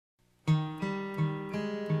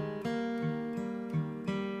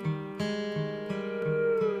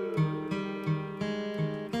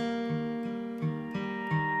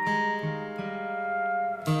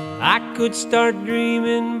I could start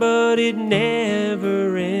dreaming, but it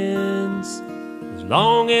never ends. As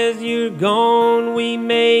long as you're gone, we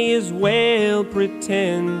may as well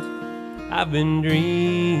pretend I've been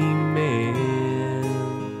dreaming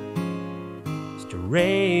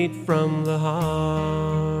straight from the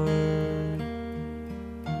heart.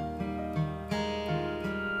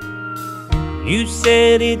 You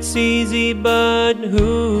said it's easy, but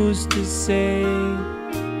who's to say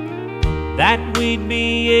that we'd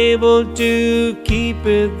be able to keep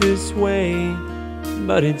it this way?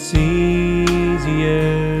 But it's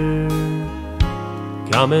easier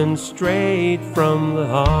coming straight from the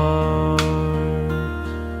heart.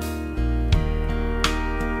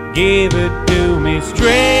 Give it to me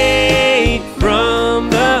straight from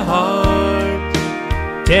the heart.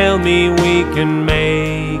 Tell me we can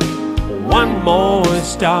make one more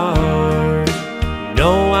start.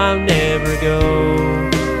 No, I'll never go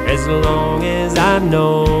as long as I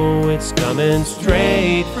know it's coming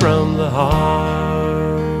straight from the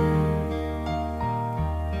heart.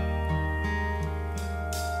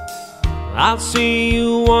 I'll see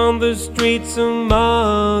you on the street some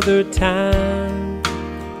other time,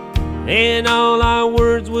 and all our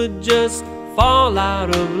words would just fall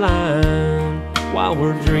out of line while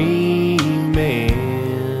we're dreaming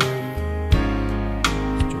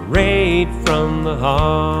straight from the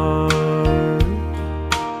heart.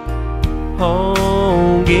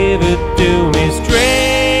 Oh, give it to me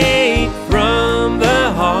straight from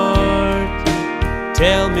the heart.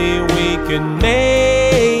 Tell me we can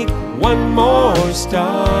make one more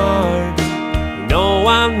start. No,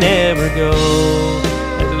 I'll never go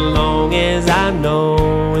as long as I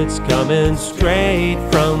know it's coming straight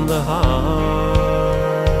from the heart.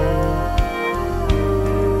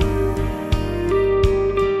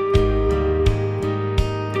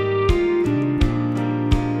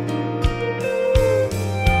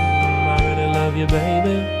 You,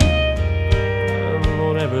 baby,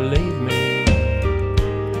 won't ever leave me.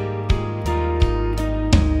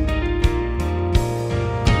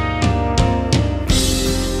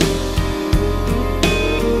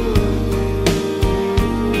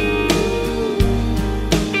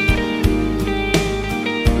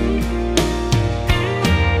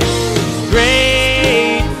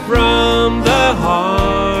 Straight from the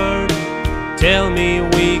heart. Tell me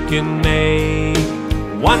we can make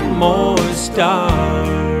one more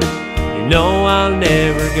start. You know I'll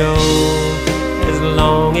never go as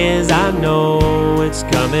long as I know it's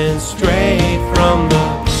coming straight from the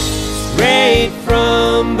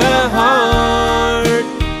heart.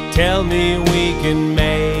 Tell me we can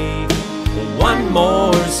make one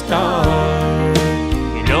more start.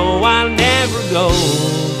 You know I'll never go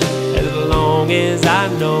as long as I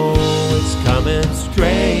know it's coming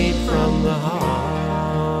straight from the heart.